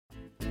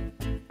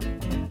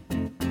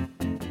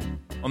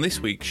On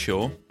this week's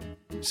show,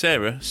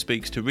 Sarah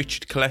speaks to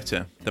Richard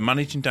Coletta, the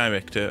Managing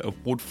Director of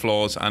Wood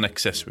Floors and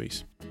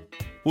Accessories.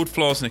 Wood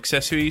Floors and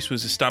Accessories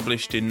was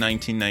established in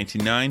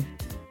 1999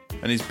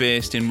 and is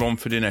based in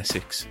Romford in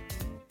Essex.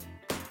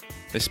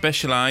 They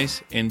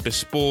specialise in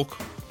bespoke,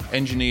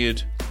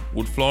 engineered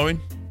wood flooring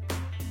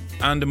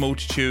and a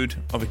multitude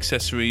of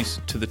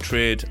accessories to the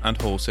trade and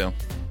wholesale.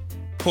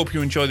 Hope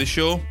you enjoy the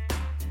show.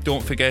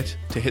 Don't forget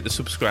to hit the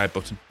subscribe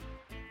button.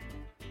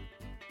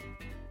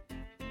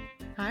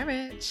 Hi,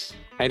 Rich.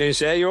 How you doing,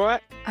 Sarah? You all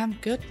right? I'm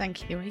good,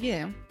 thank you. Are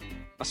you?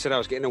 I said I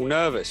was getting all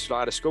nervous, like I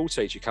had a school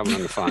teacher coming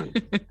on the phone.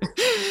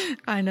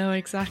 I know,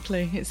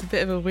 exactly. It's a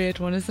bit of a weird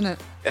one, isn't it?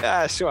 Yeah,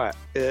 that's right.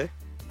 Yeah.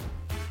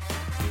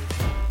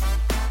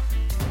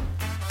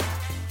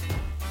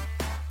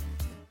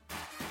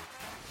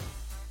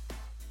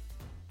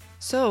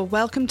 So,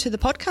 welcome to the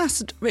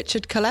podcast,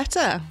 Richard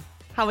Coletta.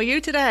 How are you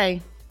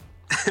today?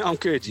 I'm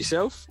good.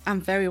 Yourself? I'm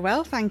very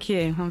well, thank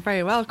you. I'm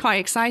very well. Quite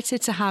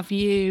excited to have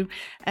you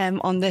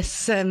on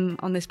this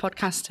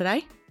podcast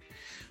today.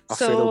 I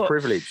feel all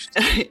privileged.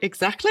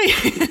 Exactly.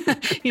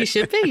 You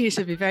should be. You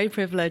should be very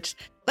privileged.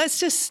 Let's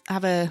just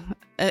have a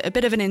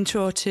bit of an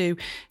intro to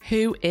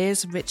who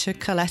is Richard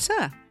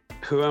Coletta.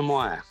 Who am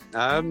I?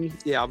 I'm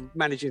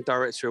Managing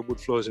Director of Wood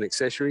Floors and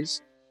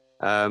Accessories.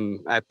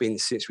 I've been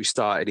since we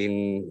started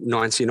in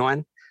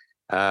 99.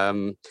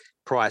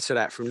 Prior to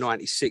that, from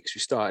 96,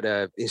 we started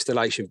an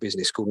installation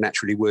business called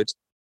Naturally Wood,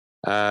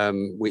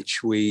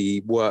 which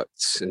we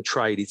worked and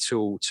traded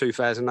till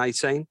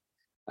 2018.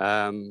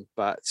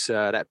 But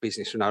that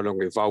business we're no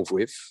longer involved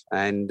with.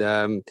 And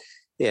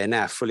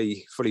now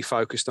fully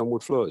focused on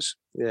wood floors.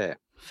 Yeah.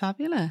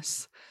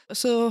 Fabulous.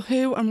 So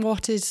who and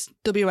what is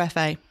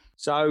WFA?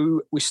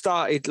 So we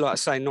started, like I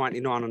say,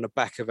 99 on the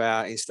back of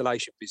our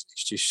installation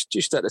business,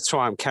 just at the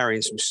time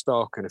carrying some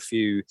stock and a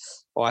few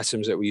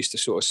items that we used to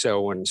sort of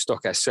sell and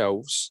stock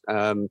ourselves.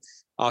 I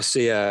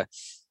see a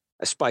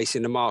space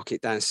in the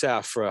market down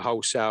south for a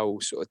wholesale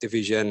sort of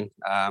division,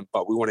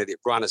 but we wanted it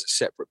run as a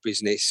separate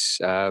business.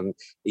 It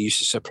used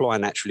to supply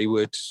Naturally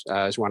Wood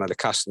as one of the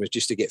customers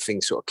just to get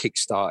things sort of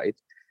kick-started.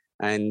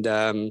 And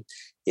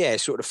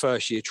sort of the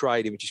first year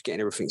trading, we're just getting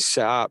everything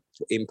set up,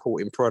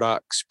 importing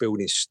products,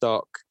 building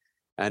stock.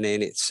 And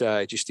then it's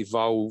just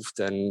evolved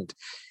and,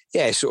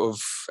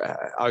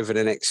 over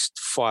the next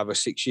 5 or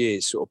 6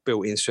 years, sort of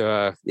built into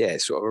a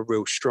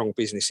real strong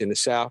business in the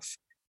south.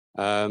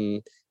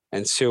 Until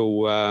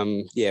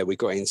we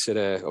got into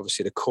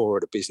the core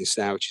of the business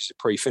now, which is the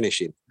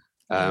pre-finishing,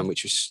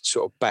 which was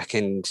sort of back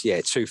end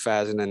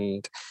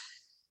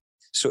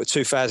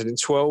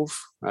 2012.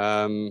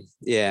 And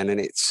then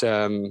it's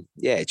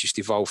it just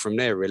evolved from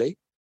there really.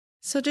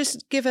 So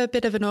just give a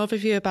bit of an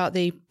overview about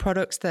the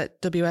products that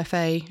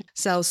WFA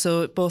sells,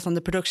 so both on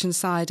the production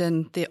side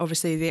and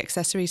obviously the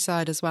accessory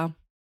side as well.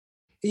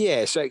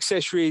 Yeah, so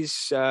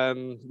accessories,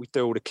 we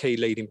do all the key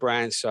leading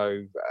brands.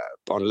 So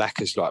on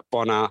lacquers like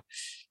Bonner,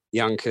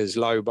 Junkers,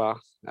 Loba,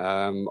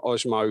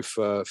 Osmo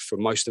for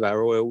most of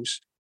our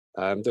oils.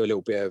 Do a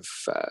little bit of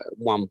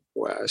one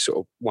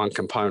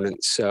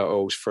component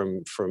oils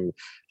from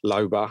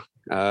Loba.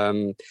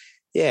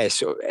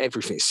 Sort of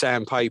everything,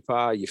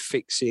 sandpaper, your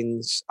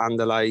fixings,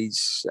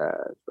 underlays,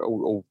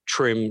 all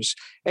trims,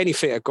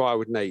 anything a guy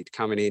would need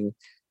coming in,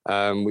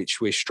 which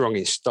we're strong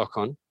in stock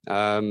on.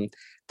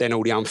 Then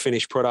all the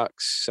unfinished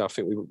products. So I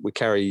think we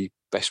carry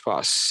best part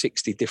of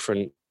 60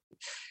 different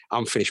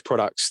unfinished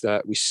products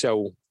that we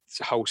sell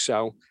to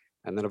wholesale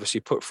and then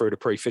obviously put through the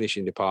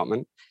pre-finishing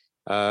department.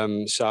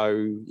 We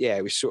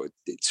sort of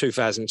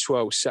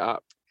 2012 set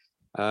up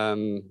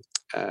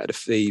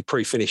the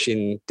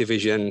pre-finishing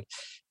division,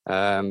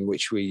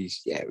 which we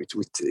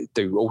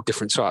do all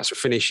different types of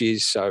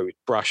finishes. So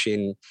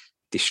brushing,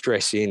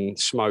 distressing,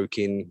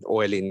 smoking,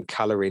 oiling,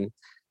 colouring.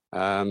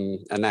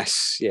 And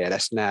that's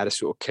now the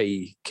sort of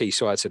key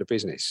side to the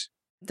business.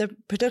 The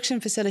production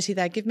facility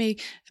there, give me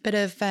a bit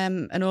of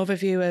an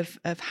overview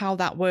of how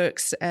that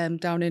works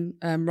down in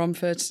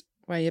Romford,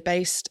 where you're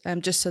based,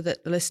 just so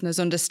that the listeners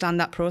understand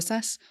that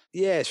process.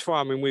 Yeah, it's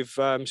fine. I mean, we've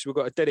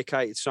got a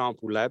dedicated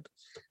sample lab.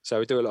 So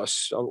we do a lot of,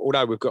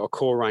 although we've got a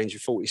core range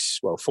of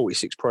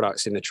 46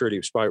 products in the Truly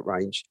Bespoke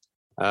range.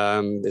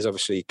 There's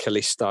obviously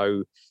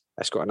Callisto,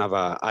 that's got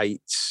another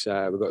 8.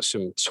 We've got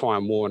some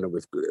Time Warner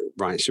with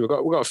range. So we've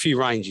got a few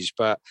ranges,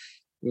 but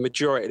the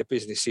majority of the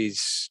business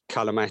is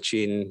colour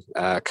matching,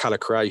 colour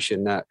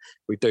creation that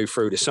we do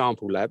through the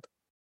sample lab.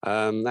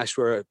 That's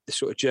where the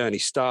sort of journey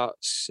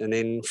starts. And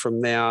then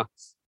from there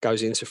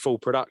goes into full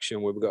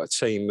production, where we've got a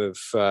team of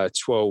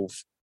 12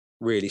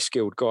 really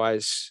skilled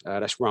guys.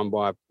 That's run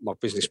by my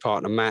business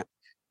partner, Matt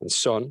and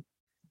Son,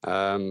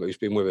 who's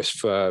been with us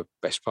for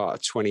best part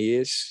of 20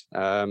 years.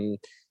 That's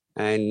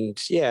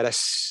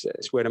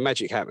where the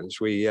magic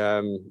happens. We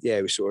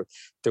sort of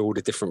do all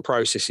the different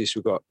processes.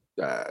 We've got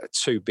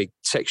 2 big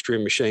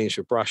texturing machines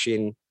for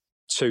brushing,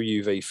 2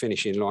 UV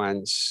finishing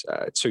lines,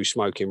 2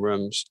 smoking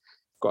rooms.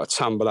 Got a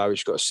tumbler.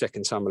 We've got a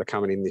second tumbler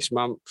coming in this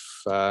month.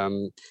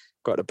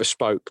 Got a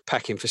bespoke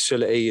packing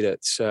facility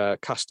that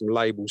custom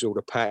labels all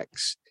the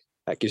packs.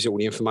 that gives all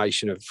the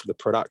information of the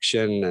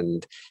production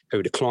and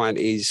who the client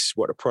is,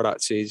 what the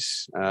product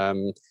is.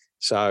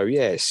 So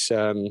yes,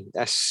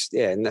 that's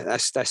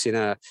in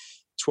a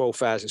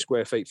 12,000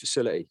 square feet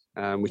facility,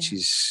 which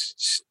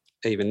is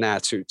even now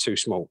too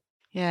small.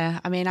 Yeah,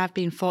 I mean, I've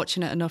been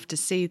fortunate enough to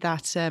see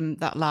that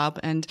that lab,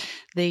 and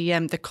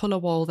the colour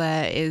wall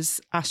there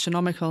is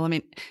astronomical. I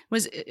mean,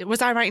 was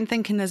I right in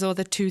thinking there's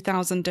over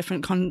 2,000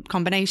 different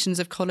combinations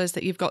of colours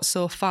that you've got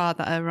so far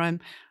that are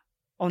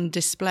on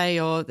display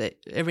or that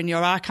are in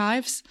your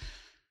archives?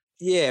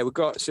 Yeah,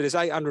 there's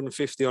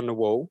 850 on the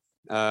wall,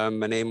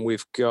 and then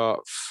we've got,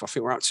 I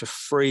think we're up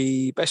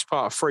to best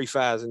part of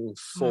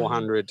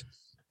 3,400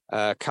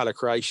 colour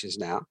creations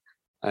now.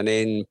 And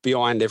then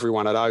behind every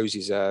one of those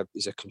is a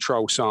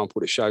control sample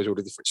that shows all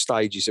the different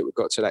stages that we've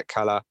got to that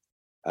colour,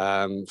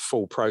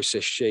 full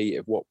process sheet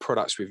of what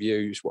products we've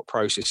used, what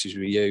processes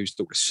we used,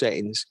 all the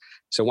settings.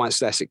 So once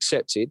that's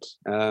accepted,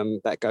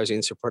 that goes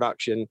into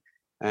production,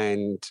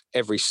 and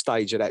every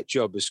stage of that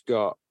job has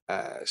got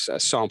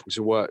samples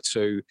of work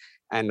to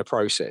and the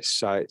process.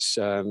 So it's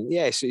a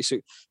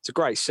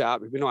great setup.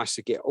 It'd be nice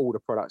to get all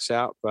the products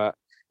out, but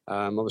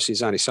obviously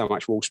there's only so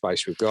much wall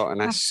space we've got,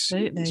 and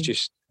it's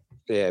just.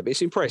 Yeah, but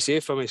it's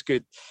impressive. I mean, it's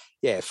good,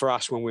 for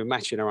us when we're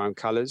matching our own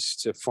colours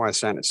to find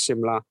something that's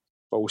similar,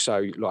 but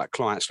also like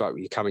clients like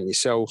you come in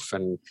yourself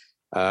and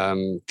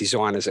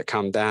designers that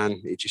come down,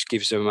 it just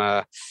gives them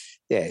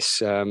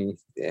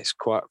it's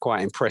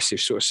quite impressive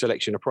sort of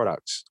selection of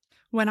products.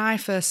 When I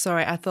first saw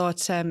it, I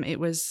thought it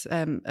was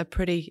a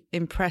pretty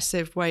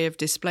impressive way of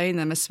displaying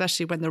them,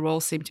 especially when they all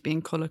seem to be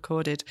in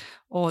colour-coded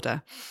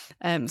order.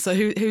 So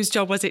whose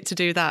job was it to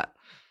do that?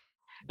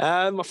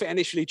 I think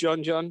initially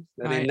John, and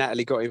then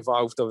Natalie got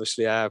involved,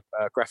 obviously our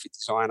graphic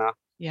designer.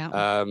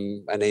 Yeah.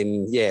 And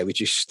then, we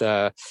just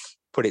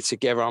put it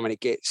together. I mean,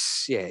 it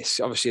gets,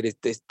 obviously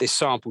this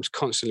sample's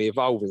constantly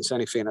evolving. So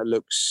anything that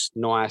looks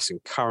nice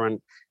and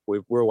current,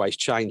 we're always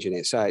changing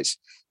it. So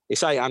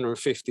it's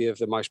 850 of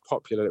the most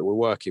popular that we're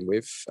working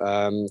with.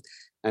 And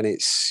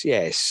it's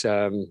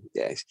a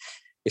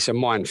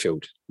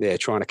minefield,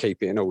 trying to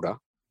keep it in order.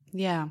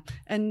 Yeah,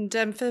 and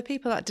for the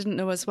people that didn't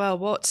know as well,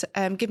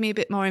 give me a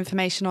bit more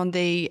information on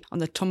the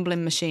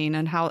tumbling machine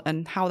and how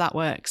that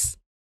works.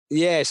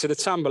 Yeah, so the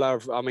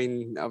tumbler, I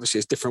mean, obviously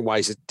there's different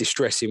ways of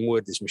distressing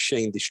wood. There's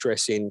machine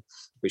distressing,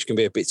 which can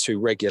be a bit too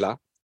regular.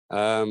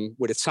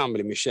 With a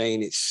tumbling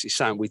machine, it's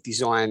something we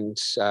designed,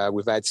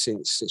 we've had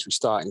since we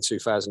started in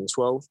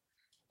 2012,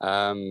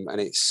 and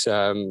it's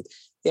a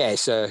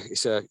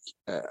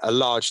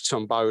large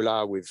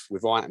tombola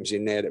with items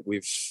in there that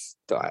we've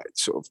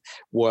sort of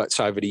worked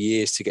over the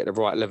years to get the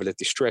right level of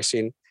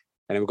distressing.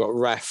 And then we've got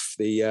Raf,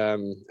 the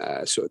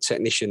sort of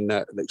technician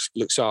that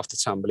looks after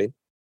tumbling,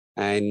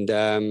 and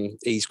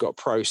he's got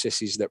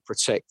processes that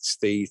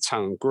protect the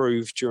tongue and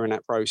groove during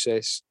that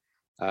process.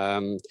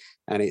 And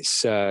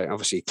it's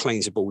obviously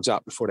cleans the boards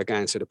up before they go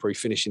into the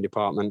pre-finishing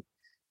department.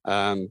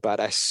 But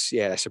that's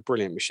a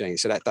brilliant machine.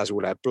 So that does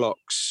all our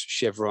blocks,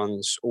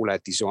 chevrons, all our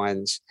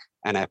designs,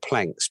 and our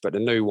planks. But the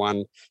new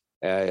one,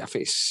 I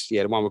think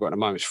the one we've got at the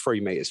moment is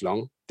 3 meters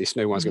long. This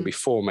new one's going to be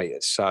 4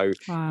 meters. So we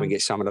can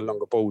get some of the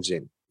longer boards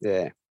in.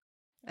 Yeah.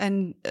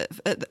 And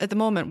at the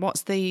moment,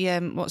 what's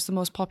the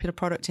most popular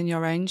product in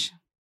your range?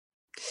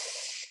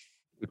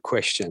 Good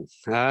question.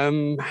 I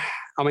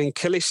mean,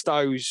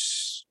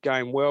 Callisto's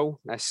going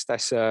well.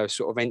 That's a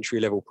sort of entry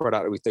level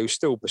product that we do.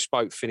 Still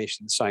bespoke finished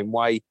in the same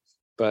way,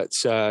 but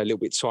a little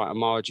bit tighter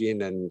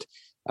margin and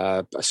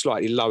a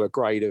slightly lower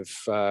grade of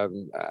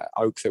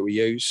oak that we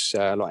use,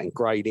 like in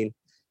grading.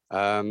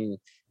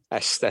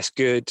 That's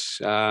good.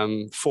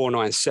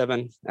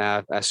 497,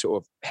 our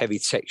sort of heavy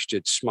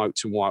textured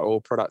smoked and white oil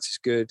product is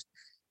good.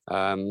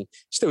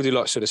 Still do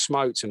lots of the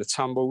smokes and the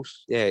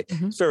tumbles. Yeah,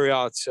 It's very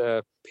hard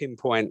to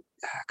pinpoint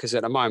because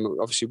at the moment,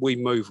 obviously, we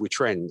move with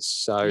trends.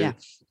 So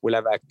we'll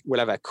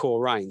have our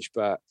core range,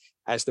 but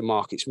as the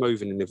market's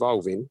moving and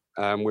evolving,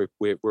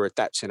 we're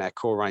adapting our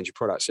core range of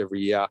products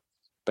every year.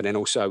 But then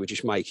also we're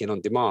just making on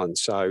demand.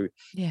 So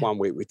 1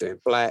 week we're doing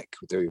black,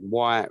 we're doing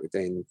white, we're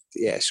doing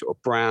sort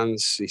of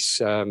browns. It's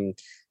but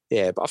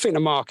I think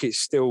the market's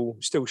still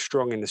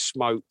strong in the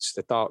smoked,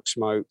 the dark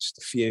smoked,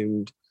 the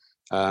fumed,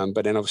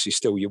 but then obviously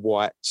still your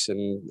whites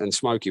and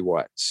smoky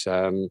whites.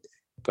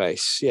 But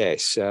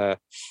it's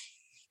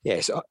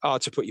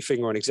hard to put your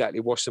finger on exactly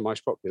what's the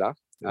most popular.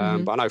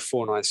 But I know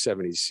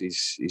 497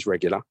 is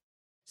regular.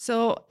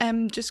 So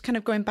just kind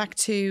of going back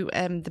to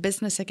the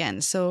business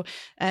again. So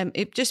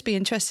it'd just be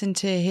interesting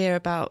to hear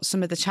about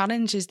some of the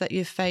challenges that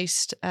you've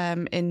faced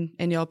in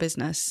your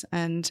business,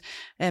 and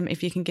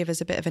if you can give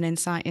us a bit of an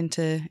insight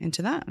into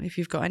that, if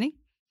you've got any.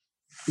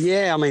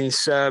 Yeah, I mean,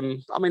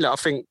 look, I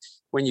think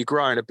when you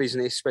grow in a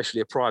business,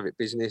 especially a private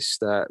business,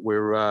 that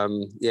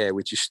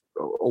we just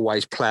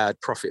always ploughed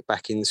profit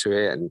back into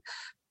it and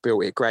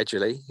built it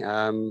gradually.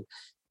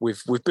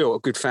 We've built a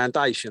good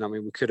foundation. I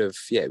mean, we could have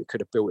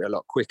built it a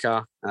lot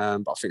quicker, but I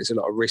think there's a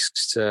lot of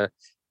risks to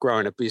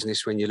growing a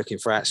business when you're looking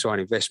for outside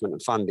investment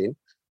and funding.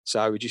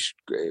 So we're just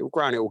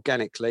growing it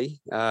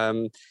organically.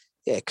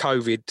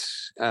 COVID.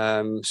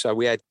 So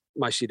we had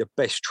mostly the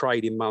best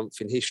trading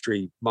month in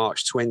history,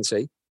 March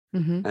 20.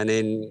 Mm-hmm. And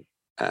then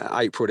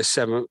April the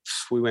 7th,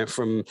 we went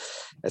from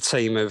a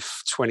team of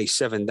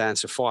 27 down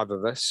to 5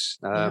 of us.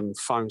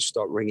 Phones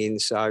stopped ringing.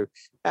 So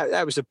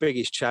that was the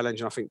biggest challenge.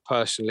 And I think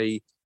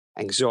personally,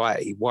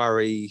 anxiety,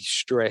 worry,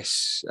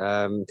 stress,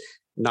 not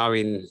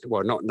knowing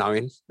what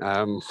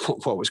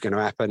was going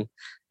to happen.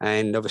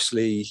 And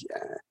obviously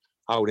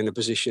holding a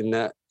position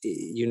that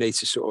you need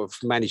to sort of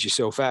manage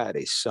yourself out of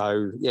this.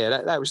 So yeah,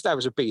 that was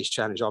the biggest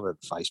challenge I've ever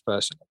faced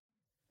personally.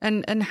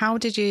 And how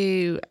did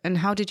you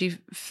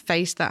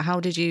face that? How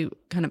did you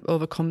kind of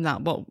overcome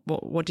that?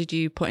 What did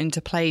you put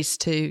into place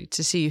to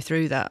see you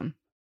through that?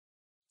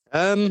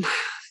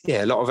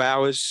 Yeah, a lot of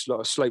hours, a lot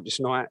of sleepless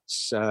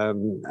nights. I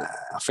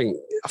think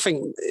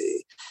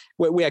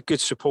we had good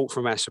support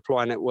from our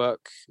supply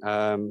network.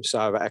 So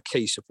our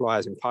key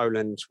suppliers in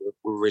Poland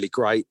were really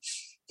great.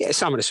 Yeah,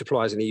 some of the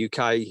suppliers in the UK,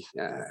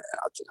 I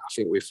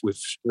think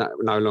we've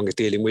no longer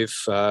dealing with,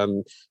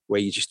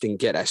 where you just didn't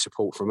get that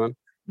support from them.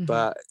 Mm-hmm.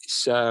 But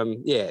it's,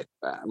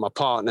 my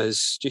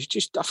partners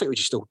just I think we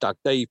just all dug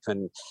deep,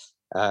 and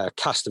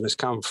customers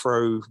come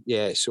through.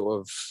 Yeah,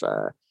 sort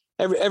of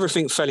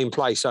everything fell in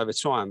place over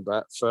time.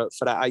 But for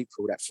that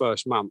April, that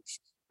first month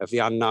of the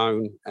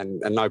unknown and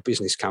no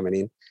business coming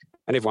in,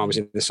 and everyone was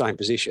in the same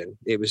position,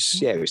 it was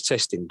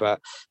testing.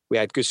 But we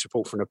had good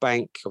support from the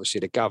bank, obviously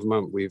the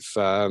government with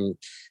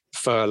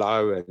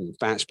furlough and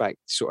bounce back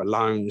sort of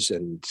loans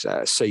and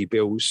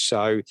C-bills.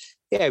 So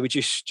yeah, we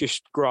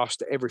just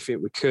grasped at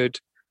everything we could.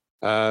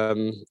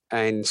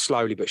 And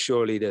slowly but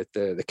surely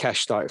the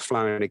cash started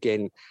flowing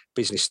again,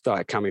 business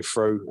started coming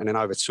through, and then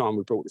over time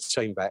we brought the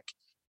team back.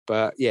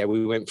 But yeah,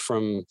 we went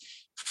from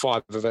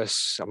 5 of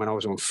us. I mean, I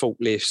was on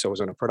forklifts, I was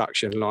on a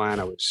production line,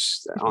 I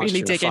was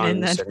really digging in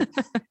then.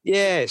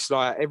 Yeah, it's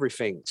like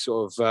everything,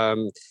 sort of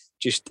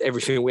just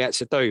everything we had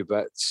to do.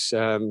 But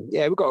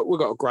yeah, we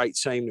got a great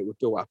team that we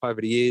built up over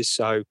the years.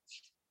 So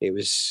it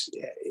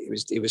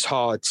was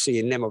hard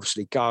seeing them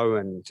obviously go,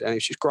 and it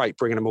was just great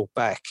bringing them all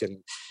back and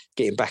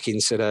getting back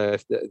into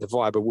the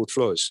vibe of Wood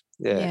Floors.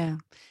 Yeah.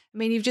 I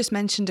mean, you've just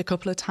mentioned a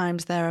couple of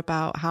times there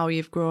about how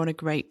you've grown a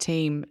great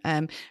team.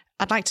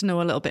 I'd like to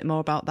know a little bit more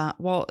about that.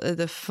 What are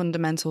the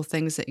fundamental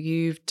things that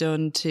you've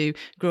done to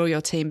grow your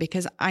team?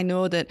 Because I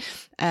know that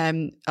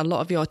a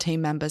lot of your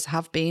team members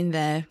have been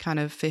there kind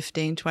of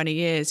 15, 20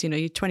 years. You know,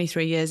 you're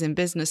 23 years in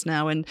business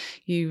now, and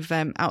you've,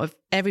 out of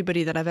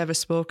everybody that I've ever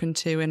spoken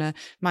to in a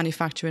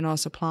manufacturing or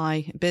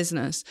supply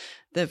business,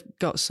 they've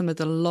got some of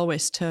the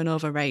lowest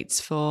turnover rates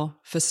for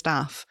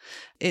staff.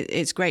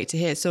 It's great to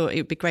hear. So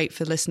it'd be great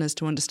for listeners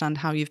to understand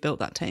how you've built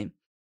that team.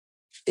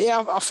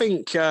 Yeah, I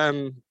think, I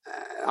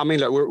mean,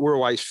 look, we're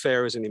always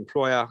fair as an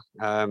employer.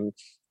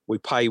 We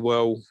pay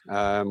well.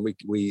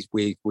 We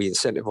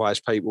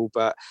incentivise people,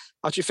 but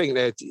I just think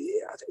that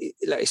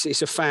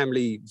it's a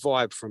family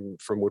vibe from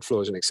Wood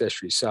Floors and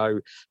Accessories.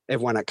 So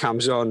everyone that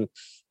comes on,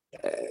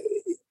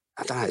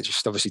 I don't know,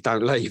 just obviously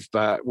don't leave.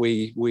 But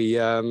we've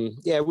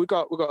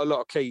got a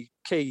lot of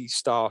key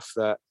staff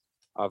that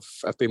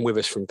have been with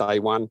us from day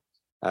one.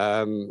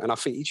 And I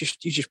think you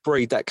just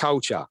breed that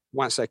culture.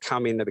 Once they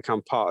come in, they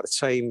become part of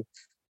the team.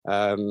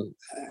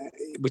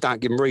 We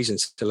don't give them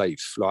reasons to leave.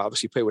 Like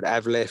obviously people that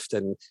have left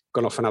and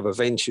gone off on other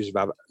ventures,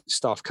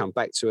 staff come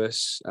back to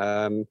us.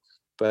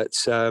 But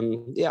I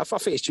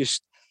think it's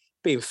just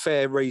being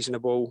fair,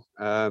 reasonable,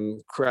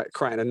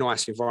 creating a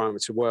nice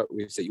environment to work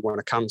with that you want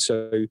to come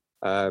to,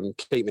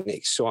 keeping it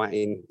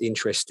exciting,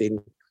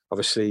 interesting.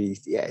 Obviously,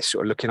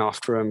 sort of looking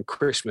after them.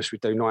 Christmas, we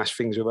do nice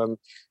things with them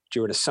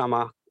during the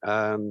summer.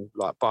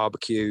 Like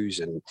barbecues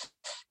and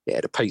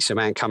the pizza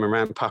man coming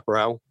around, Papa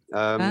Al,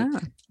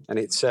 and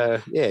it's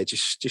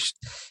just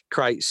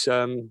creates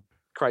a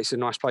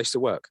nice place to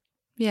work.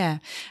 Yeah,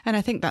 and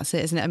I think that's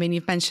it, isn't it? I mean,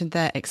 you've mentioned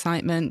their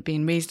excitement,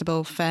 being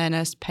reasonable,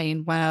 fairness,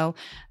 paying well,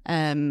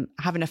 having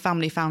a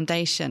family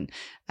foundation.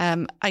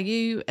 Have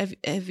you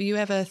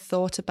ever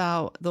thought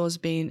about those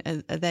being,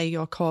 are they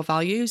your core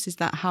values? Is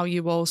that how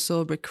you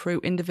also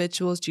recruit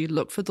individuals? Do you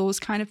look for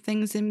those kind of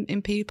things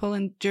in people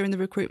and during the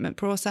recruitment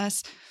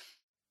process?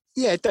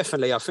 Yeah,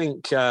 definitely. I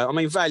think,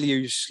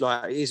 values,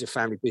 like, it is a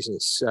family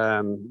business.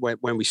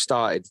 When we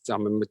started, I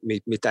mean,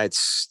 my dad's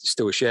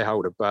still a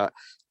shareholder, but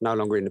no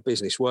longer in the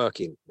business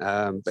working.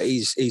 But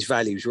his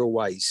values are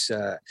always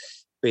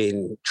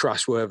being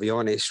trustworthy,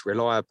 honest,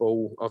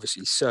 reliable,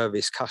 obviously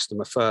service,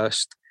 customer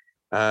first.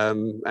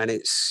 And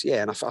it's,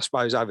 and I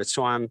suppose over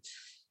time,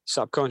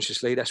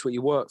 subconsciously, that's what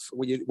you work for,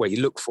 what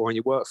you look for and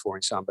you work for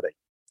in somebody.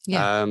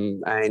 Yeah.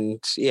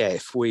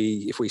 If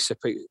we see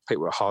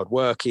people are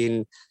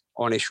hardworking,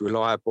 honest,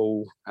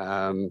 reliable,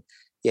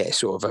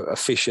 sort of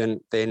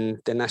efficient,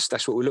 then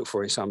that's what we look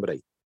for in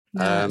somebody.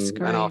 That's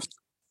great.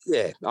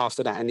 And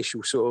after that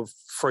initial sort of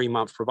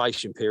 3-month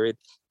probation period,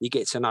 you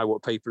get to know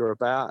what people are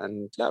about.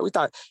 And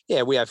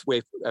we have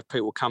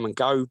people come and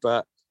go,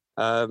 but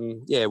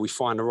we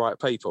find the right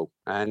people,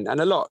 and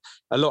a lot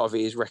of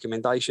it is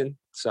recommendation.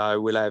 So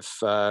we'll have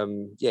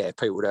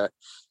people that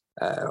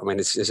I mean,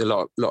 there's a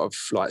lot of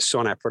like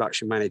Son, our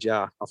production manager,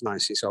 I've known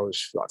since I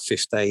was like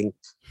 15.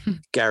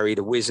 Gary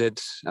the Wizard,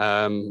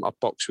 I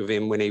boxed with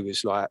him when he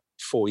was like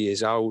 4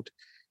 years old.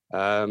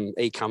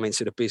 He come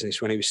into the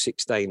business when he was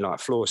 16, like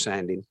floor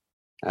sanding.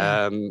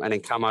 And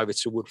then come over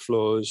to Wood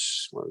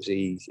Floors. What was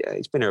he? Yeah,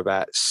 he's been here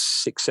about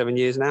 6-7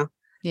 years now.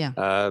 Yeah.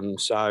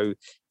 So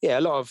yeah,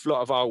 a lot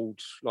of old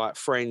like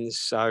friends.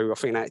 So I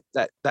think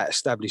that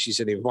establishes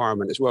an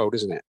environment as well,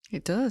 doesn't it?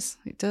 It does,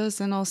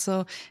 and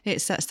also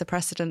it sets the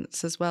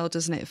precedents as well,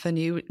 doesn't it, for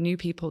new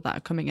people that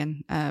are coming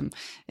in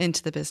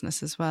into the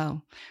business as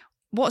well.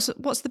 What's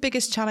the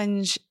biggest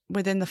challenge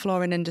within the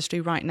flooring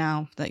industry right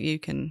now that you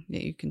can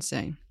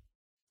see?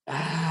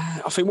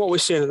 I think what we're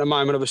seeing at the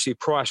moment, obviously,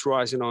 price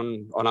rising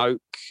on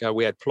oak.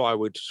 We had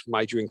plywood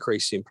major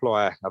increase in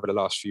ply over the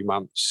last few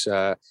months.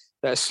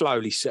 That's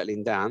slowly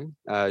settling down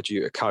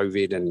due to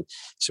COVID and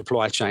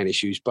supply chain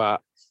issues, but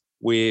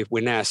we're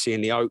now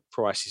seeing the oak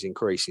prices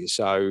increasing.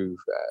 So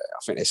I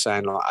think they're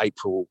saying like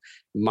April,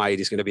 May,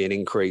 there's going to be an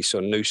increase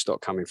on new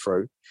stock coming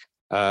through.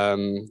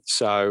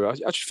 So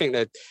I just think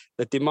that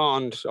the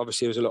demand,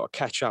 obviously, there was a lot of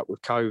catch up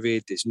with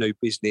COVID. There's new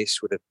business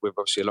with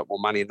obviously a lot more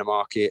money in the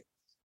market.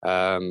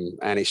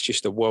 And it's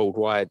just a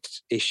worldwide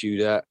issue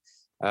that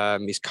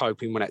is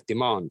coping with that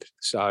demand.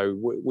 So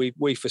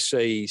we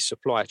foresee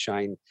supply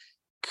chain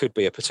could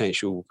be a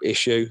potential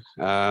issue,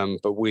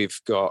 but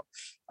we've got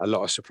a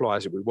lot of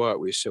suppliers that we work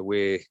with, so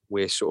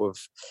we're sort of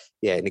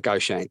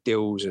negotiating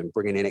deals and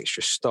bringing in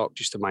extra stock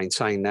just to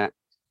maintain that.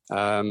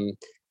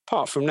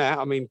 Apart from that,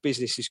 I mean,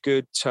 business is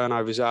good,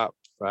 turnover's up.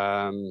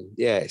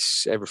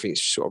 Yes,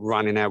 everything's sort of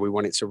running how we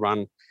want it to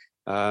run.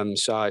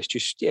 So it's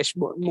just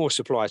more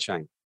supply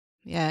chain.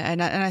 Yeah,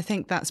 and I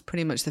think that's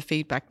pretty much the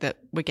feedback that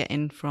we're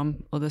getting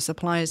from other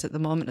suppliers at the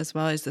moment as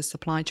well, is the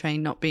supply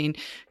chain not being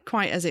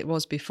quite as it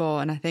was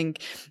before. And I think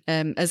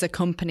as a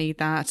company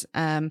that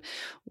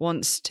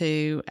wants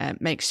to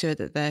make sure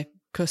that their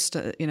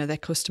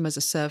customers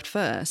are served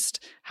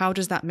first, how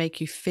does that make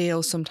you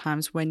feel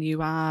sometimes when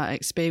you are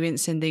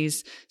experiencing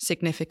these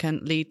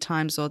significant lead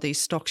times or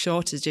these stock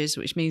shortages,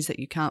 which means that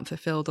you can't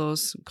fulfill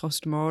those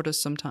customer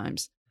orders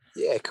sometimes?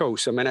 Yeah, of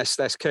course. I mean,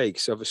 that's key,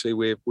 because obviously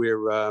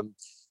we're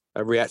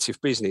a reactive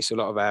business. A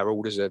lot of our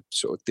orders are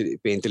sort of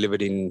being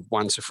delivered in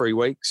 1 to 3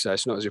 weeks. So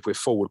it's not as if we're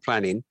forward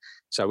planning.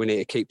 So we need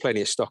to keep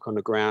plenty of stock on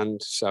the ground.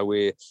 So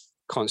we're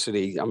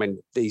constantly, I mean,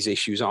 these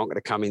issues aren't going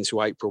to come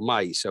into April,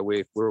 May. So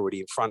we're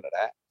already in front of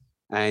that.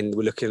 And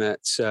we're looking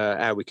at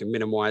how we can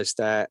minimise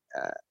that.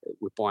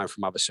 We're buying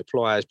from other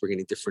suppliers, bringing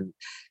in different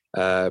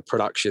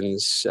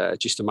productions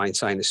just to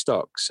maintain the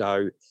stock.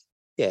 So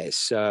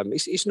yes,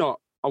 it's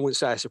not, I wouldn't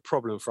say it's a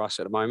problem for us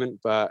at the moment,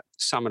 but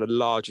some of the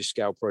larger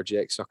scale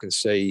projects I can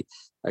see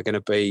are going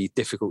to be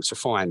difficult to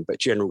find. But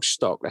general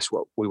stock, that's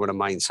what we want to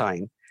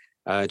maintain,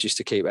 just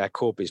to keep our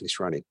core business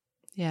running.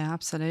 Yeah,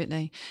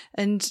 absolutely.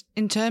 And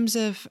in terms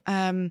of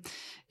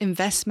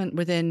investment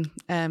within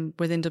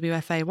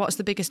WFA, what's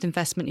the biggest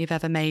investment you've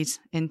ever made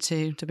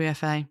into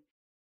WFA?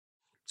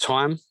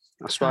 Time,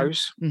 I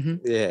suppose.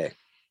 Mm-hmm.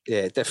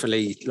 Yeah,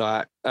 definitely.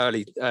 Like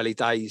early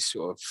days,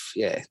 sort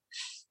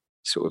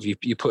of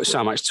you put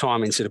so much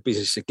time into the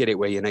business to get it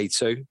where you need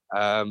to.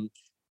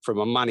 From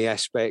a money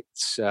aspect,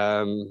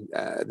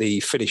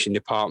 the finishing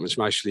department's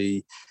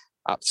mostly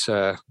up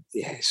to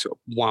sort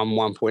of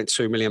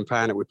 £1.2 million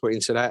that we put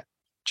into that,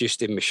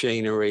 just in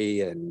machinery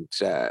and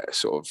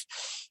sort of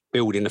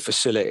building the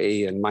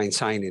facility and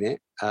maintaining it.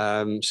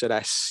 So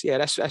that's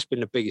been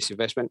the biggest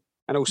investment,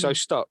 and also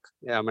stock.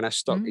 Yeah, I mean, our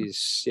stock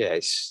is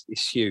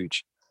it's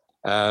huge.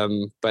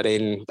 But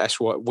then that's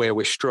where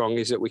we're strong,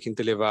 is that we can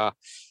deliver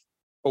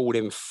all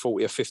in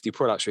 40 or 50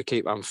 products we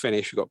keep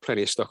unfinished. We've got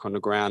plenty of stock on the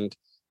ground,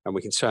 and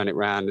we can turn it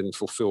around and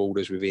fulfill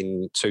orders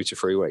within 2 to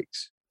 3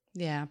 weeks.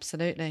 Yeah,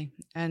 absolutely.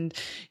 And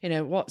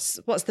what's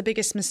the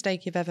biggest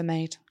mistake you've ever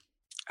made?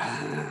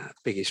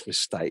 Biggest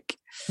mistake.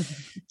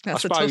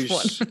 That's a tough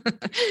one.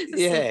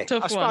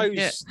 I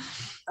suppose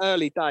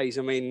early days.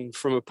 I mean,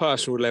 from a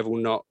personal level,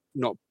 not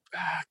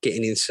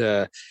getting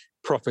into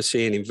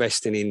property and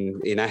investing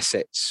in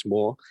assets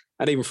more.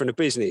 And even from the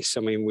business,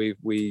 I mean,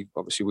 we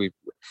obviously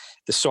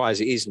the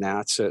size it is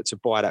now, to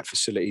buy that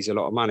facility is a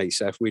lot of money.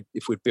 So if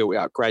we built it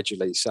up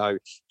gradually, so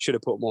should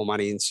have put more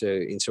money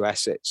into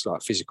assets,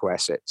 like physical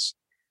assets.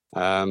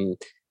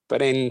 But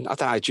then I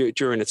don't know,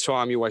 during the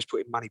time you're always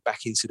putting money back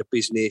into the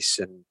business,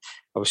 and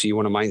obviously you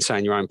want to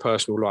maintain your own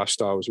personal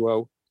lifestyle as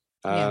well.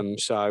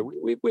 So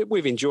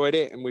we've enjoyed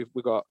it, and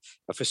we've got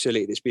a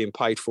facility that's being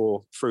paid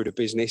for through the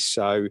business.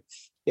 So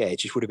yeah, it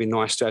just would have been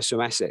nice to have some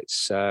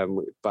assets,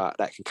 but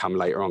that can come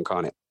later on,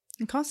 can't it?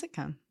 Of course it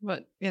can.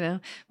 But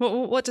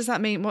what does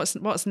that mean?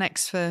 What's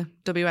next for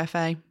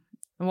WFA,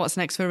 and what's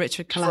next for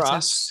Richard Coletta? For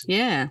us,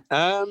 yeah,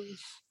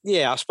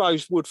 I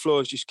suppose Wood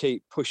Floors just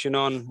keep pushing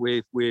on.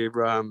 We're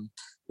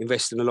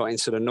investing a lot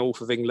into the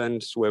north of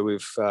England, where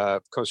we've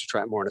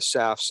concentrated more on the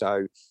south.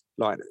 So,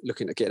 like,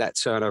 looking to get that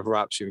turnover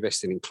up, so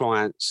investing in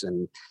clients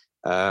and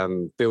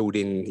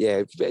building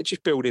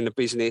the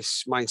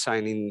business,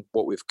 maintaining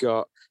what we've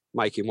got,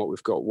 making what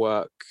we've got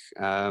work.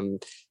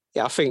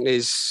 I think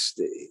there's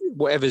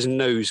whatever's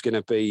new is going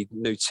to be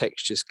new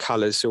textures,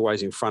 colours,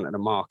 always in front of the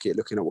market,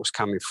 looking at what's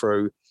coming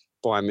through,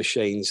 buying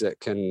machines that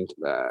can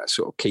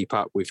sort of keep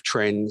up with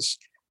trends.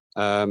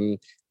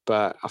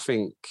 But I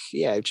think,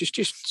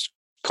 just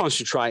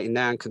concentrating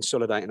now and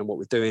consolidating on what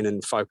we're doing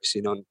and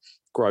focusing on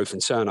growth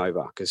and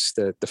turnover, because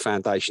the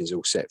foundation's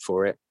all set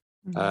for it.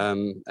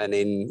 Mm-hmm. And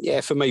then,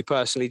 for me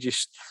personally,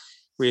 just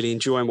really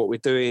enjoying what we're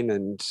doing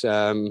and,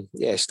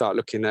 start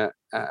looking at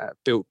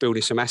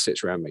building some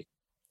assets around me.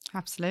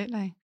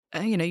 Absolutely.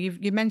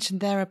 You mentioned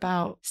there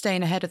about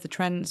staying ahead of the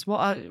trends.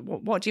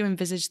 What do you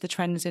envisage the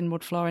trends in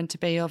wood flooring to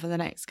be over the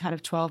next kind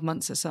of 12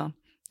 months or so?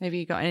 Have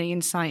you got any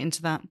insight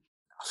into that?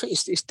 I think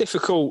it's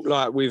difficult,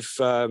 like with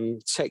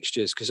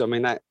textures, because I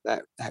mean that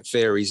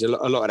varies. A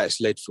lot of that's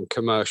led from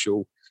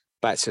commercial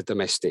back to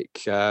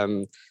domestic.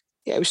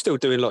 We're still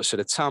doing lots of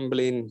the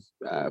tumbling,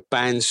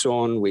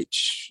 bandsawn,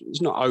 which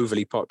is not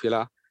overly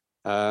popular.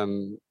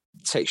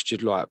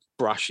 Textured like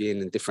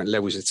brushing and different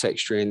levels of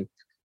texturing.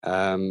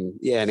 And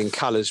in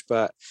colours,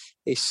 but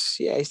it's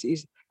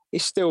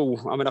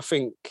still. I mean, I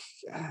think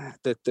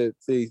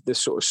the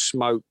sort of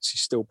smoked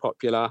is still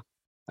popular,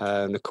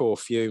 the core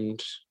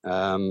fumed,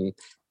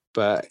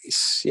 but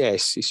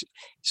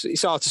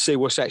it's hard to see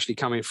what's actually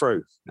coming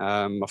through.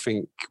 I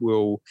think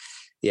we'll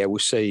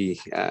see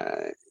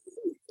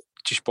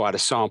just by the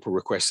sample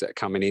requests that are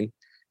coming in.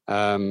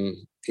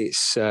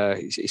 It's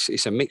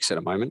a mix at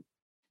the moment.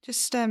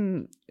 Just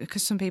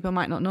because some people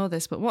might not know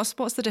this, but what's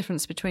the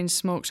difference between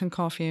smoked and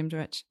core fumed,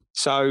 Rich?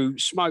 So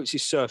smoked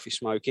is surface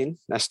smoking.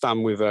 That's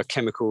done with a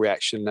chemical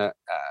reaction that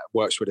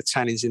works with the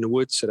tannins in the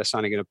wood. So that's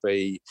only going to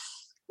be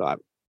like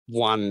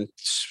one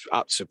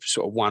up to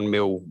sort of 1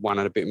 mil, 1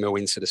 and a bit mil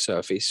into the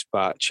surface,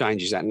 but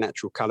changes that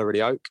natural colour of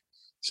the oak.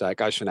 So it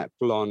goes from that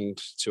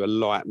blonde to a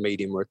light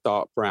medium or a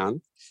dark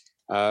brown.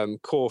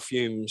 Core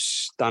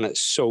fumes done at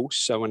source.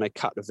 So when they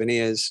cut the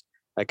veneers,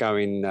 they go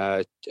in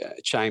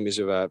chambers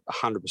of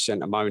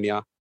 100%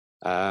 ammonia.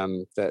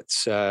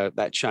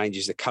 That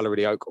changes the colour of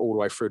the oak all the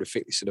way through the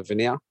thickness of the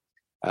veneer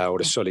or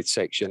the solid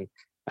section.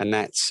 And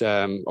that's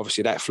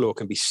obviously that floor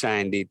can be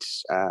sanded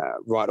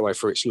right the way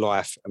through its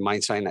life and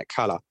maintain that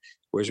colour.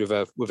 Whereas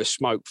with a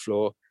smoked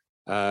floor,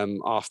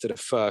 after the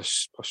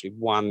first possibly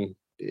one,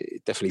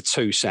 definitely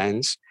 2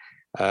 sands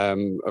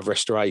of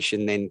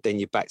restoration, then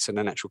you're back to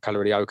the natural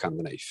colour of the oak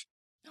underneath.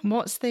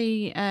 What's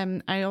the,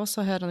 I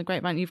also heard on the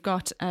grapevine, you've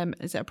got,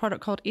 is it a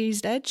product called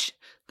Eased Edge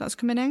that's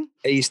coming in?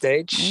 Eased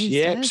Edge.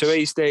 So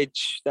Eased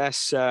Edge,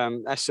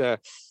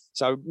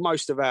 so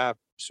most of our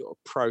sort of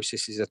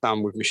processes are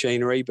done with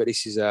machinery, but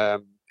this is a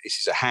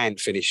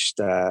hand finished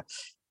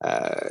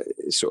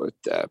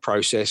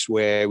process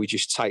where we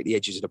just take the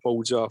edges of the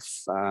boards off,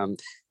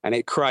 and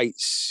it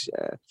creates,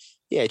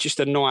 just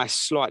a nice,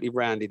 slightly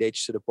rounded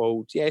edge to the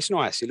board. Yeah, it's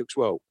nice. It looks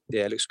well.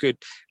 Yeah, it looks good.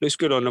 Looks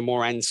good on the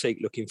more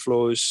antique-looking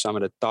floors, some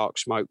of the dark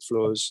smoked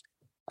floors,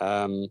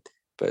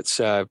 but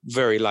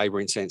very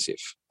labour-intensive.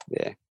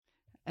 Yeah.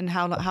 And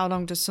how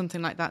long does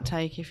something like that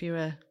take if you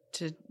were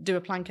to do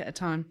a plank at a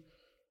time?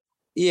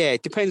 Yeah,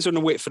 it depends on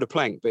the width of the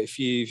plank. But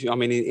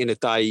in a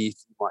day, you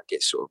might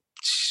get sort of,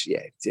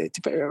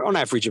 on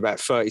average, about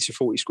 30 to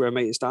 40 square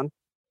metres done.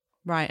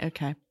 Right,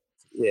 okay.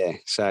 Yeah,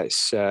 so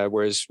it's,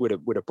 whereas with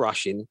a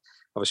brushing,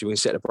 obviously we can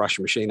set a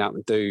brushing machine up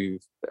and do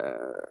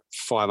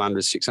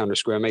 500, 600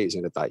 square metres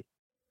in a day.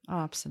 Oh,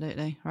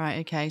 absolutely. Right.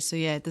 Okay. So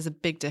yeah, there's a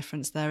big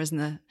difference there, isn't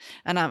there?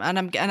 And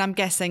I'm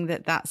guessing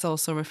that that's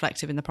also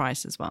reflective in the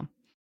price as well.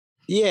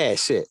 Yeah,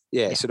 it's it.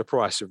 Yeah. So the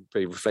price would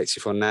be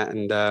reflective on that,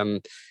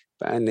 and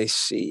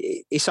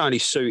it's only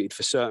suited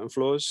for certain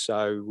floors,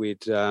 so we'd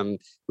do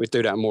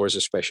that more as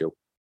a special.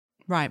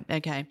 Right.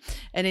 Okay.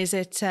 And is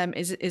it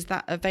is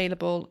that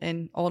available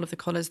in all of the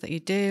colours that you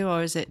do,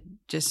 or is it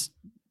just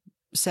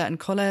certain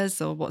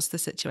colours, or what's the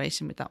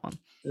situation with that one?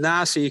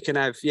 No, so you could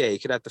have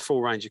the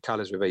full range of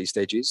colours with Eased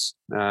Edges.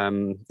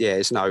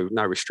 There's no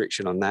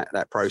restriction on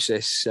that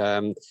process.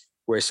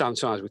 Whereas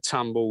sometimes with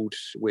tumbled,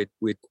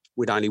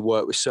 we'd only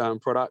work with certain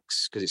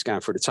products because it's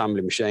going through the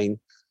tumbling machine.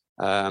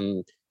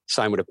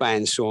 Same with a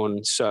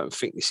bandsawn, certain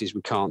thicknesses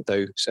we can't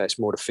do, so it's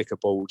more the thicker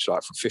boards,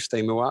 like from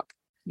 15 mil up.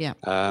 Yeah.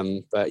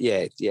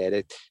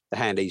 The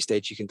hand Eased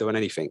Edge you can do on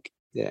anything.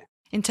 Yeah.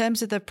 In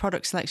terms of the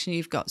product selection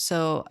you've got,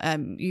 so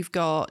you've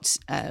got,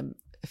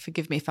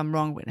 forgive me if I'm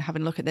wrong when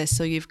having a look at this,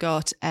 so you've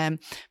got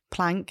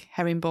plank,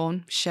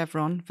 herringbone,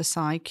 chevron,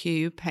 Versailles,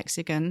 cube,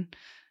 hexagon.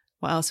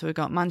 What else have we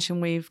got? Mansion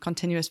weave,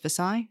 continuous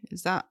Versailles.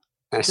 Is that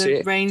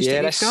the range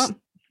that you've got?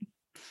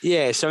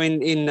 Yeah, so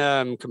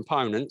in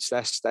components,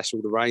 that's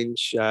all the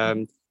range.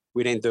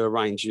 We then do a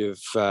range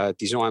of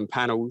design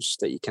panels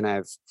that you can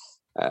have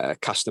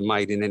custom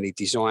made in any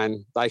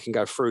design. They can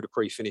go through the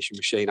pre-finishing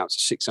machine up to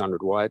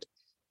 600 wide.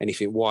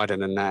 Anything wider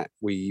than that,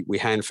 we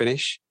hand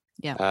finish.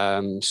 Yeah.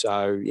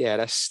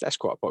 That's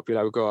quite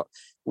popular.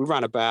 We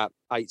run about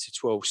 8 to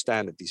 12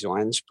 standard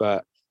designs,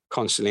 but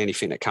constantly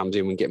anything that comes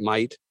in we get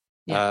made.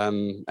 Yeah.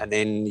 And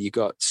then you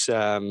got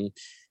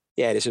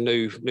there's a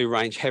new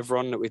range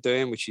Hevron that we're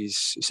doing, which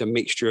is it's a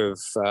mixture of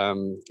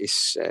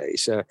it's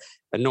a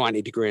a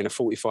 90-degree and a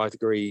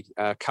 45-degree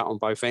cut on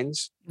both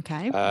ends.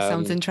 Okay,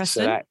 sounds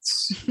interesting. So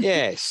that's,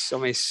 yes, I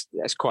mean,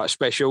 that's quite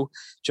special.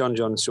 John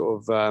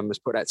sort of has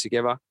put that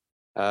together.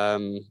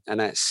 And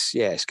that's,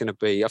 it's going to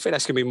be, I think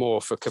that's going to be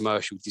more for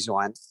commercial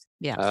design.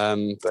 Yeah.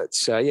 But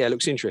it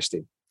looks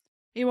interesting.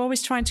 You're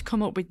always trying to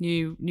come up with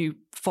new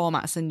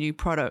formats and new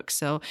products.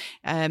 So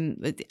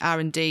the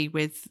R&D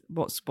with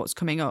what's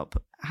coming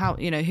up, how,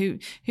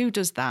 who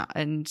does that,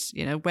 and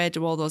where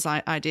do all those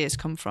ideas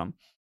come from?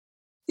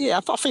 Yeah,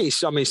 I think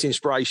it's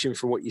inspiration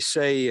from what you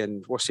see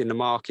and what's in the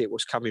market,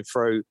 what's coming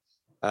through.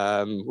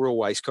 We're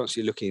always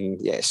constantly looking,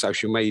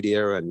 social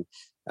media and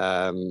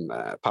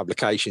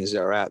publications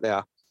that are out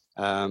there.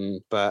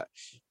 But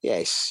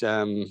yes,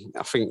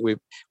 I think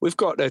we've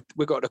got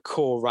the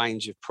core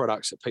range of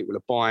products that people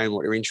are buying,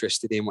 what they're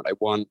interested in, what they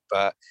want.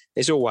 But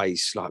there's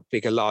always like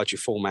bigger, larger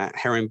format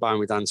herringbone.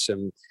 We've done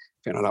some,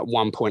 like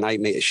 1.8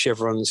 meter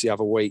chevrons the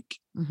other week.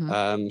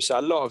 Mm-hmm. So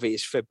a lot of it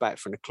is fed back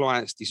from the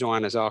clients,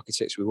 designers,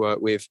 architects we work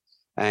with,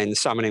 and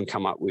some of them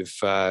come up with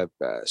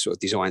sort of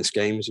design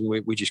schemes, and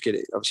we just get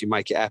it, obviously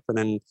make it happen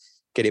and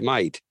get it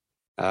made.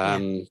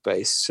 But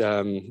it's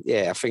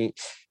I think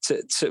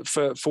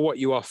for what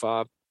you offer,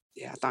 I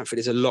don't think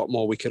there's a lot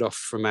more we could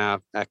offer from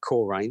our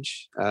core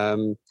range.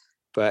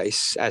 But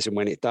it's as and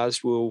when it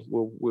does,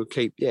 we'll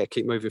keep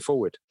moving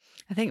forward.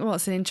 I think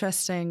what's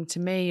interesting to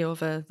me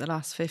over the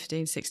last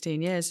 15, 16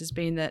 years has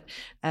been that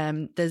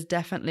there's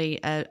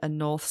definitely a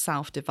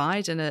north-south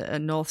divide and a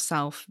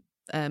north-south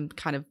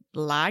kind of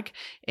lag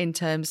in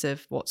terms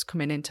of what's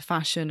coming into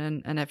fashion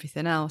and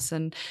everything else.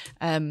 And,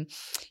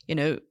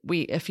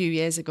 a few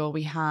years ago,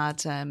 we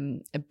had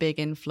a big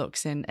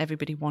influx in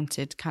everybody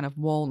wanted kind of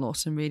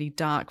walnut and really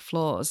dark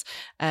floors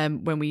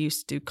when we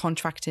used to do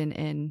contracting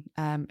in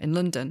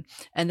London.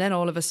 And then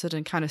all of a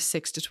sudden, kind of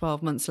 6 to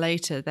 12 months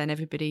later, then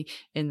everybody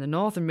in the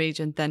northern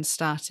region then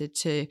started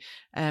to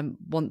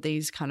want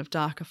these kind of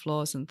darker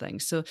floors and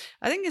things. So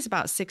I think it's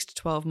about 6 to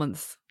 12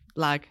 months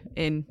lag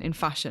in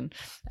fashion.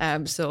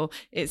 So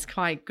it's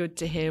quite good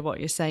to hear what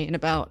you're saying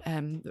about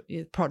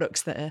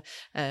products that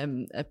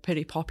are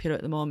pretty popular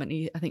at the moment.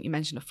 I think you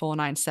mentioned a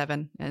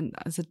 497, and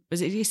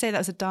you say that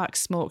was a dark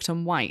smoked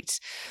and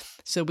white,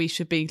 so we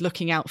should be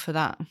looking out for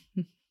that.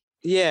 I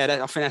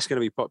think that's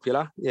going to be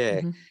popular.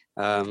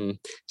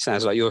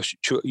 Sounds like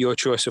your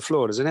choice of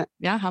floor, doesn't it?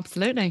 Yeah,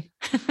 absolutely.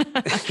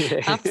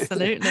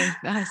 Absolutely.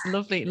 That's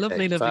lovely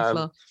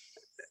floor.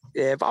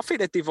 Yeah, but I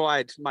think the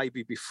divide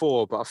maybe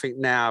before, but I think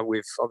now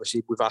with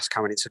us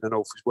coming into the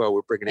north as well,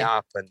 we're bringing it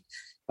up,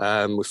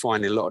 and we're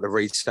finding a lot of the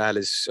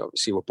retailers,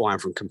 obviously we're buying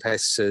from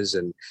competitors,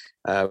 and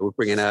we're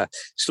bringing a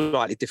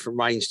slightly different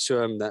range to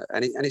them,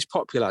 and it's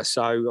popular.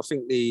 So I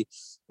think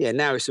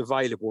now it's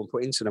available and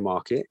put into the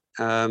market.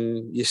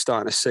 You're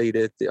starting to see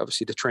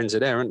obviously the trends are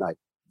there, aren't they?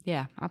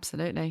 Yeah,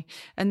 absolutely,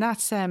 and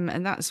that's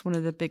one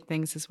of the big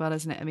things as well,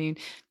 isn't it? I mean,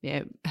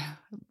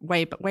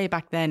 way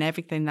back then,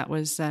 everything that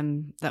was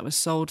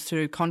sold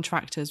through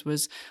contractors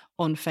was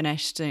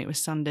unfinished, and it was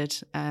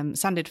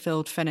sanded,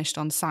 filled, finished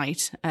on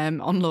site,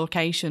 on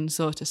location,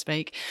 so to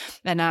speak.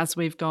 And as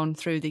we've gone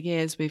through the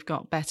years, we've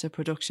got better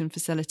production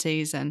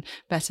facilities and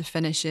better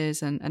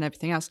finishes and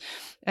everything else.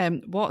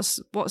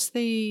 What's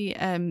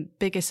the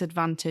biggest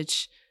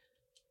advantage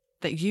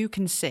that you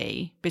can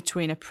see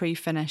between a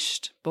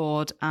pre-finished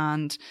board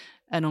and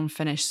an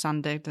unfinished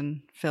sanded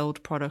and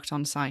filled product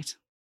on site?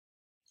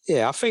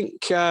 Yeah, I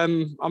think,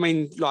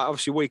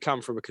 obviously we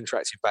come from a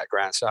contracting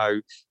background.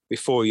 So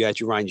before you had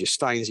your range of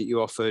stains that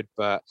you offered,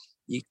 but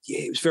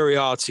it was very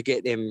hard to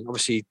get them.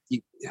 Obviously,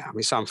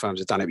 some firms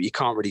have done it, but you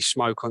can't really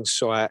smoke on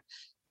site.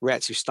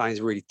 Reactive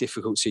stains are really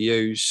difficult to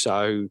use.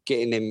 So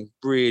getting them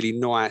really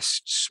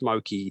nice,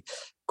 smoky,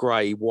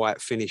 grey, white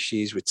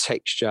finishes with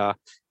texture,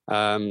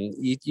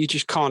 you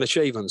just can't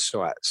achieve on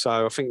site.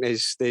 So I think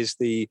there's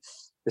the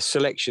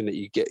selection that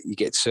you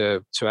get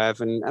to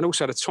have, and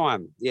also the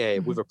time.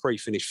 With a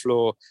pre-finished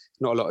floor,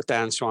 not a lot of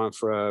downtime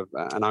for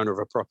an owner of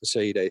a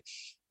property.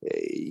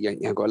 You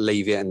haven't got to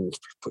leave it and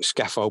put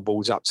scaffold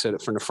boards up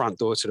from the front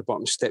door to the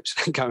bottom steps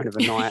and go in of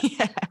a night.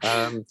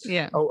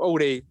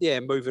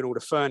 Moving all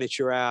the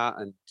furniture out,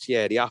 and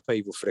the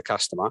upheaval for the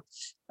customer.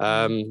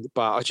 But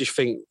I just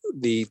think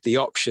the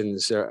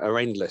options are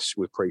endless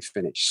with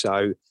pre-finish.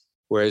 So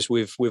whereas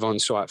with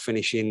on-site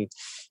finishing,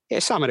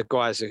 some of the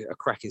guys are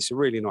cracking some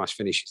really nice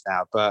finishes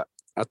now. But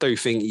I do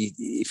think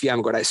if you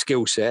haven't got that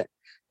skill set,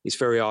 it's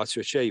very hard to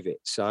achieve it.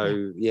 So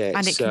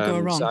and it can go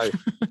wrong. So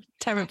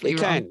terribly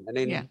wrong. It can, and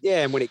then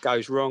and when it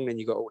goes wrong, then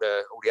you've got all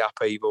the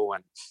upheaval,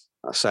 and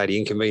I say the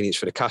inconvenience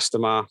for the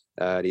customer,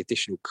 the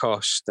additional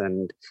cost,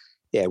 and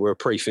we're a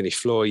pre-finished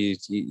floor. You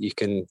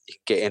can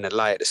get in and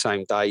lay it the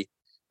same day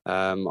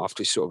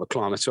after it's sort of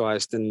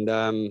acclimatised, and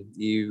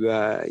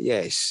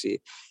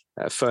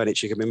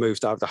furniture can be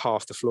moved over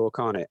half the floor,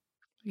 can't it?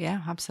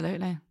 Yeah,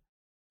 absolutely.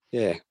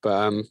 Yeah,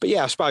 but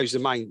I suppose the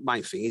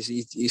main thing is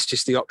it's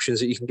just the options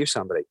that you can give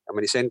somebody. I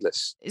mean, it's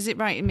endless. Is it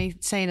right in me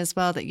saying as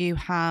well that you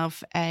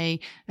have a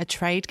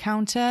trade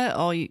counter,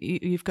 or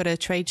you've got a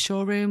trade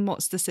showroom?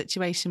 What's the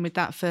situation with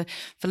that for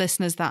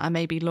listeners that are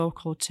maybe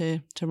local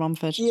to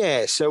Romford?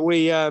 Yeah, so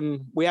we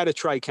had a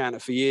trade counter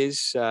for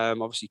years.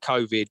 Obviously,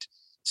 COVID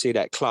see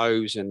that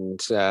close, and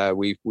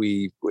we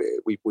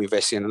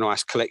invested in a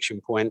nice collection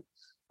point.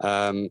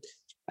 And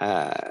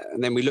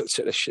then we looked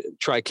at the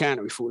trade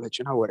counter. We thought,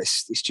 you know what,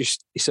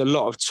 it's a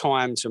lot of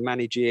time to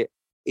manage it.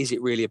 Is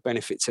it really a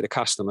benefit to the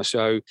customer?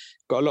 So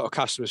got a lot of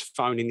customers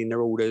phoning in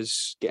their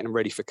orders, getting them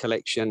ready for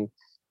collection.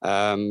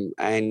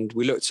 And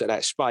we looked at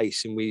that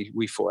space, and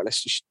we thought,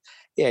 let's just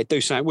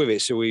do something with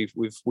it. So we've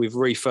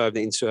refurbed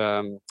it into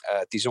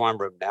a design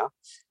room now,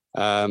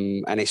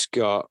 and it's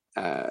got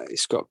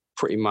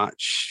pretty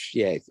much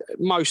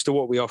most of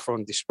what we offer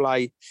on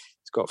display.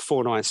 It's got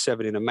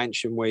 497 in a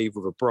mansion weave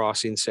with a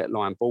brass inset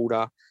line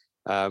border.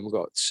 We've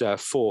got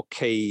 4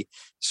 key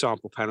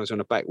sample panels on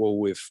the back wall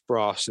with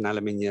brass and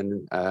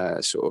aluminium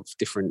sort of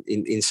different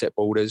inset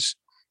borders.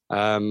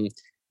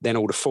 Then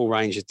all the full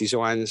range of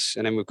designs,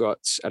 and then we've got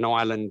an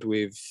island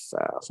with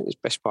I think it's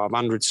best part of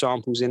 100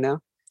 samples in there,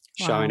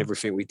 showing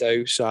everything we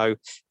do. So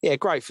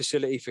great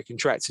facility for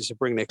contractors to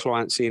bring their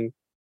clients in.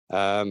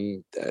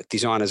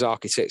 Designers,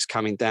 architects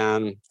coming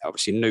down.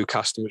 Obviously, new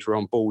customers we're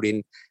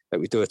onboarding. That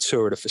we do a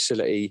tour of the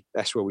facility.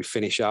 That's where we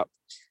finish up,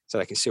 so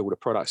they can see all the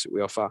products that we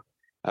offer.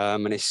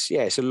 And it's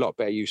a lot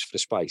better use for the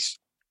space.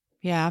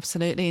 Yeah,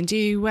 absolutely. And do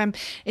you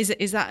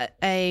is that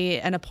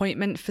an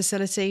appointment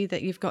facility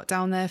that you've got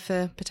down there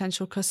for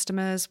potential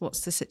customers?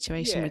 What's the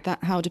situation with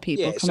that? How do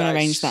people come and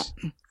arrange that?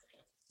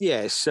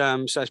 Yes,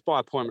 so it's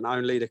by appointment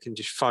only. They can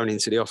just phone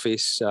into the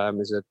office.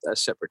 There's a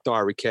separate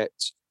diary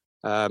kept,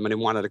 and then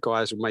one of the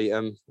guys will meet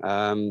them.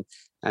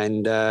 I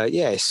mean,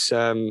 it's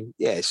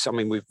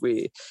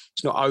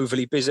not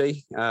overly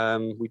busy.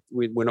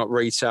 We're not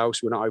retail, so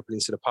we're not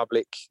opening to the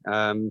public.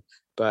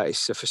 But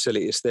it's a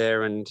facility that's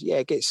there, and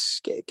it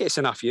gets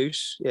enough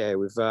use.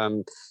 With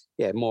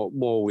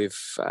more with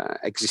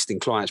existing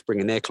clients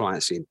bringing their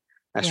clients in.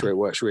 That's where it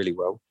works really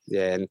well.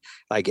 Yeah, and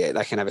they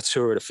can have a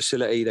tour of the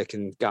facility. They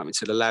can go up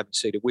into the lab and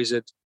see the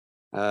wizard,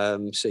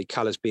 see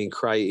colours being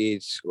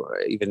created,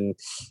 even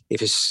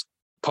if it's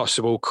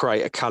possible,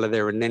 create a colour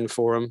there and then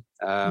for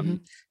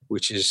them,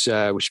 which has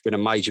been a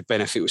major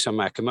benefit with some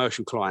of our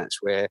commercial clients,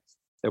 where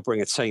they'll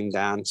bring a team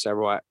down, say,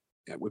 right,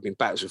 we've been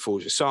backwards and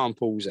forwards with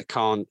samples, they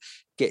can't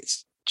get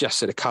just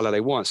to the colour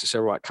they want, so say,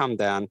 right, come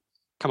down,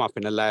 come up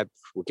in the lab,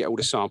 we'll get all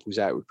the samples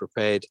out we've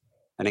prepared,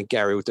 and then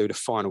Gary will do the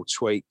final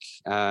tweak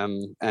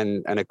and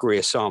agree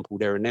a sample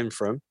there and then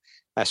for them.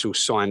 That's all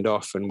signed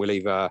off, and we'll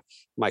either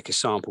make a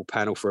sample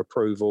panel for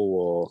approval,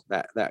 or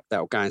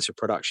that'll go into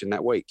production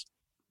that week.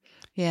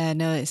 Yeah,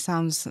 no, it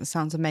sounds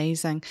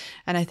amazing,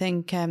 and I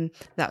think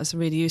that was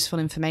really useful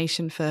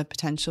information for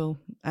potential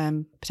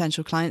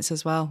clients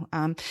as well.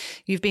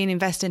 You've been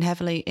investing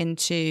heavily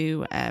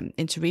into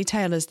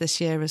retailers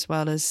this year, as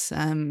well as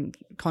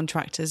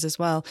contractors as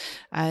well,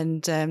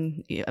 and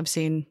I've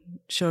seen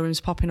showrooms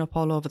popping up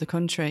all over the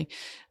country.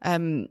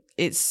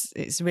 It's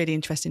a really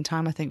interesting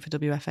time, I think, for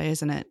WFA,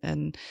 isn't it?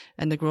 And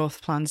the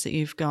growth plans that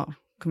you've got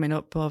coming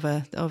up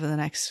over the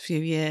next few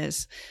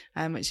years,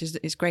 which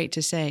is great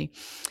to see.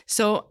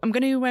 So I'm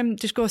going to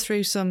just go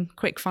through some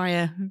quick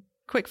fire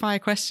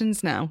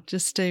questions now,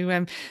 just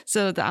to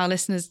so that our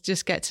listeners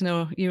just get to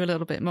know you a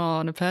little bit more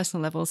on a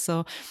personal level.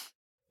 So,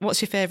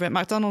 what's your favourite,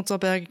 McDonald's or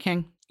Burger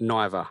King?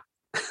 Neither.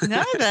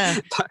 I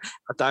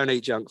don't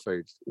eat junk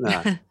food. No.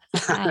 Never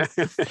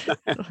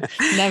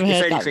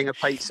heard if anything, that.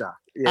 A pizza.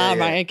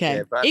 Right, okay.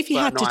 Yeah, if you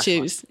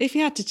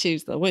had to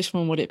choose though, which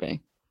one would it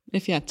be?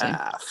 If you had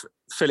to.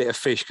 Fillet of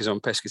fish, because I'm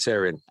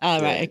pescatarian.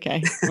 Right,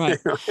 okay, right.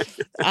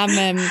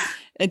 I'm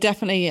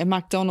definitely a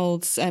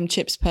McDonald's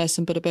chips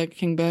person, but a Burger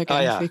King burger.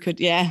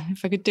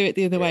 If I could do it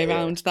the other way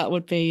around, that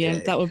would be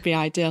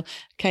ideal.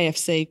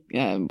 KFC,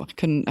 I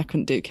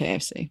couldn't do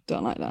KFC.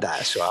 Don't like that.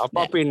 That's right.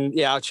 I've been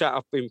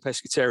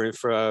pescatarian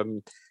for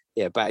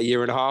about a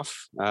year and a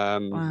half,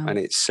 and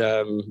it's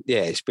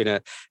it's been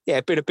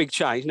a big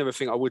change. Never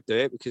think I would do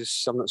it,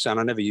 because I'm not saying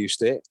I never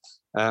used it.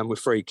 With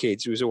 3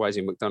 kids, it was always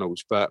in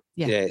McDonald's, but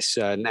it's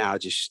now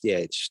just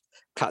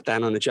cut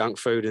down on the junk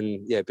food,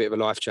 and a bit of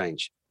a life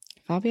change.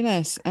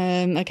 Fabulous.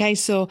 Okay,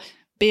 so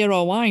beer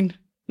or wine?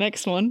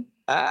 Next one.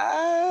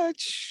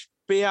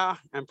 Beer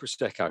and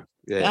prosecco.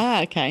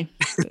 Okay.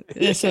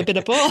 So a bit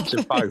of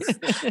both.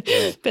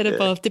 Both. Bit of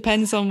both.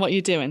 Depends on what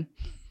you're doing.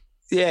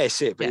 Yeah,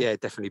 it's it. But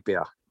definitely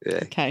beer. Yeah.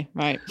 Okay,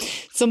 right.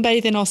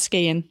 Sunbathing or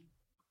skiing?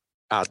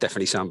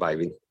 Definitely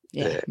sunbathing.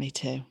 Yeah, me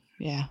too.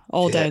 Yeah,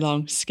 all day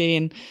long.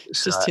 Skiing,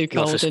 it's just too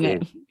cold, isn't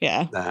it?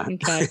 Yeah. Nah.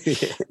 Okay.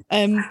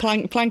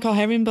 Plank or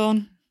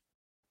herringbone?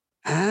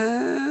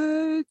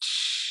 Well,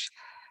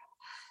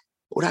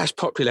 that's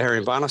popular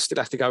herringbone. I still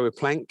have to go with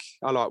plank.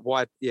 I like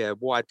wide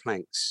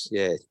planks.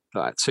 Yeah,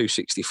 like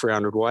 260,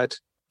 300 wide.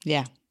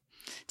 Yeah.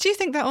 Do you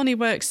think that only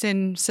works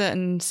in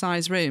certain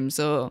size rooms,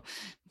 or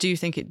do you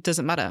think it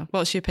doesn't matter?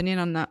 What's your opinion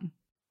on that?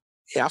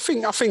 Yeah, I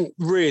think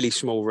really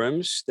small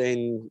rooms,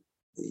 then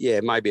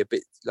maybe a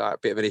bit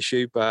of an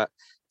issue, but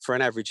for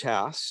an average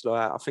house,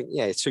 like I think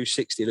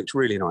 260 looks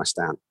really nice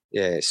down.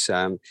 Yeah, it's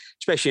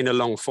especially in a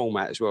long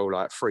format as well,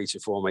 like 3 to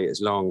 4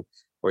 meters long,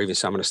 or even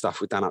some of the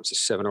stuff we've done up to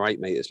 7 or 8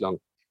 meters long.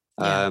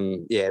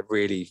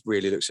 Really,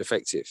 really looks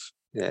effective.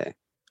 Yeah.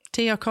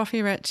 Tea or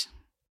coffee, Rich?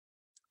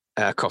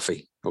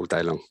 Coffee all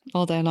day long.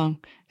 All day long.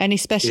 Any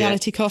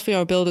specialty coffee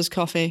or builder's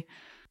coffee?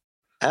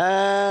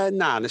 An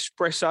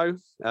espresso.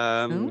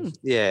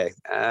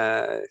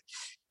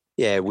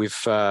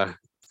 With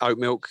oat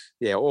milk.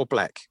 Yeah, or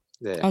black.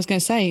 Yeah. I was going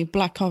to say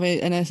black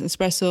coffee and an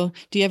espresso.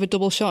 Do you ever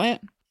double shot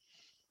it?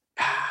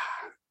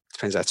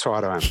 Depends how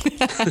tired I am.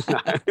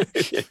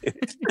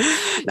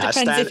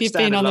 Depends if you've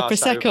been on the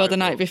Prosecco the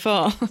night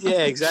before.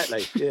 Yeah,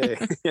 exactly.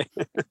 Yeah.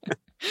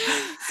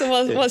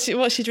 So what's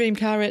your dream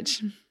car,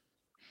 Rich?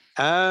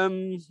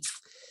 Aston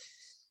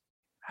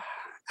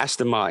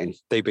Martin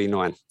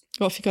DB9.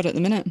 What have you got at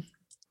the minute?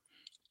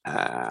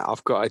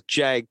 I've got a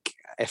Jag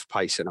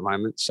F-Pace at the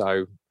moment,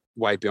 so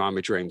way behind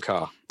my dream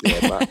car.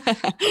 Yeah, but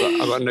I've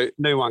got a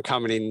new one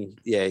coming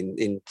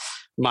in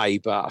May,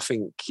 but I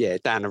think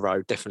down the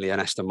road definitely an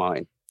Aston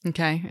Martin.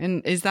 Okay,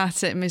 and is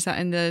that it? Is that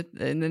in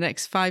the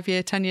next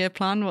 5-year, 10-year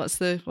plan? What's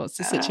the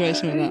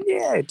situation with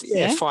that?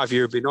 Yeah, 5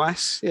 year would be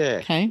nice. Yeah.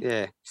 Okay.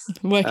 Yeah.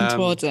 Working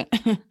towards it.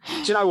 Do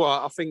you know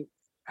what? I think,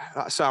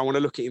 like I say, I want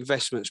to look at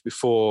investments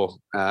before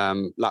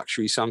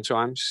luxury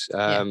sometimes.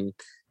 But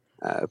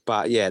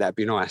that'd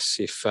be nice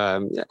if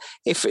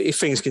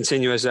things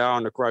continue as they are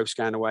and the growth's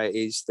going the way it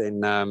is.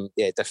 Then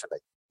definitely.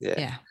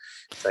 Yeah.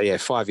 So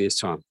 5 years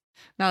time.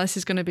 Now this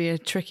is going to be a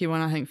tricky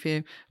one, I think, for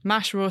you.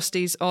 Mash,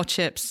 roasties, or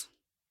chips?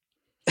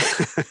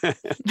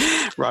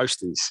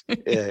 Roasties.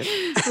 Yeah.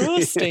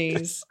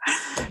 Roasties.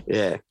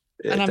 Yeah.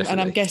 And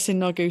I'm guessing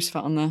no goose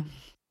fat on there.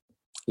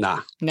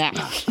 Nah.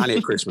 Only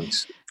at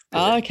Christmas.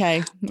 Oh,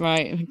 okay.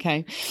 Right.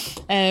 Okay.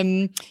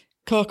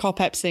 Coke or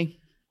Pepsi?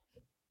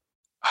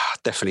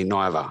 Definitely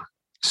neither.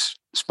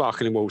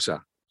 Sparkling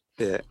water.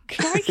 Yeah.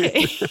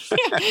 Crikey.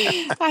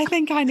 I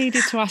think I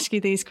needed to ask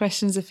you these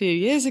questions a few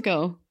years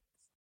ago.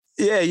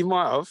 Yeah, you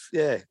might have.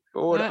 Yeah.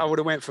 Or I would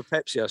have went for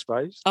Pepsi, I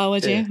suppose. Oh,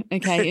 would you?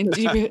 Okay.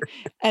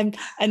 And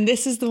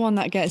this is the one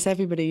that gets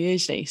everybody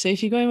usually. So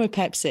if you're going with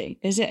Pepsi,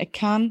 is it a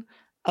can,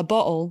 a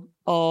bottle,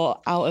 or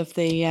out of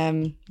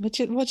the what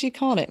do you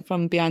call it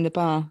from behind the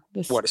bar?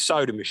 The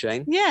soda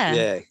machine? Yeah.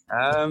 Yeah.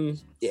 I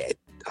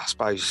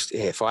suppose.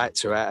 Yeah, if I had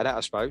to out of that,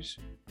 I suppose.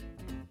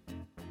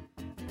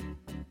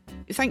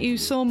 Thank you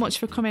so much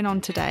for coming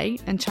on today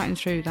and chatting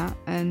through that.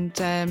 And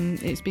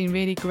it's been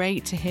really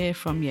great to hear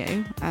from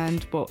you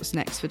and what's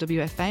next for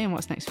WFA and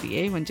what's next for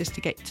you, and just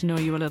to get to know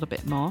you a little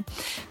bit more.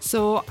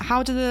 So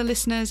how do the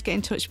listeners get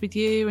in touch with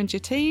you and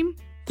your team?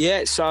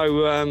 Yeah,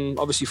 so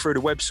obviously through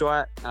the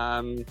website,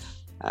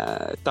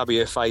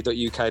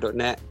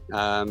 wfa.uk.net,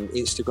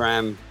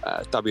 Instagram,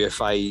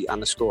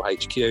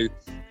 WFA_HQ,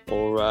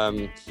 or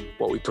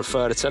what we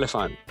prefer, the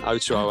telephone,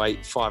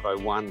 0208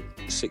 501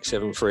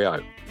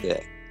 6730. Yeah.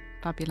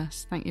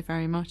 Fabulous. Thank you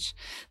very much.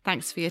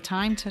 Thanks for your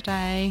time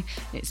today.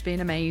 It's been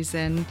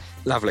amazing.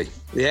 Lovely.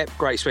 Yeah,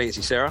 great speaking to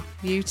you, Sarah.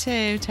 You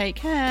too. Take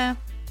care.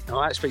 All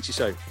right, speak to you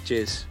soon.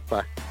 Cheers.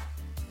 Bye.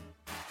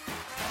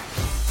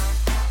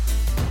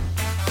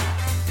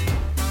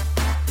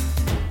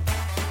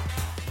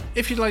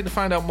 If you'd like to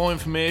find out more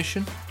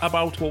information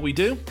about what we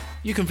do,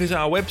 you can visit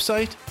our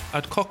website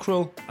at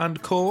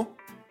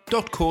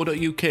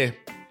cockerellandco.co.uk.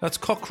 That's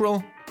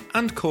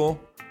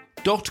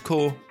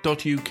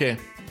cockerellandco.co.uk.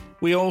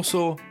 We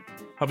also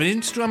have an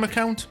Instagram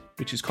account,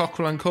 which is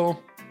Cockerel & Co.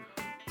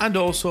 And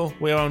also,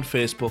 we're on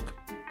Facebook.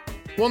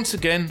 Once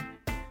again,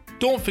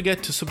 don't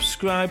forget to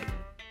subscribe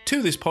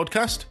to this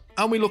podcast,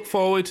 and we look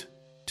forward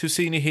to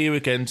seeing you here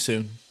again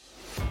soon.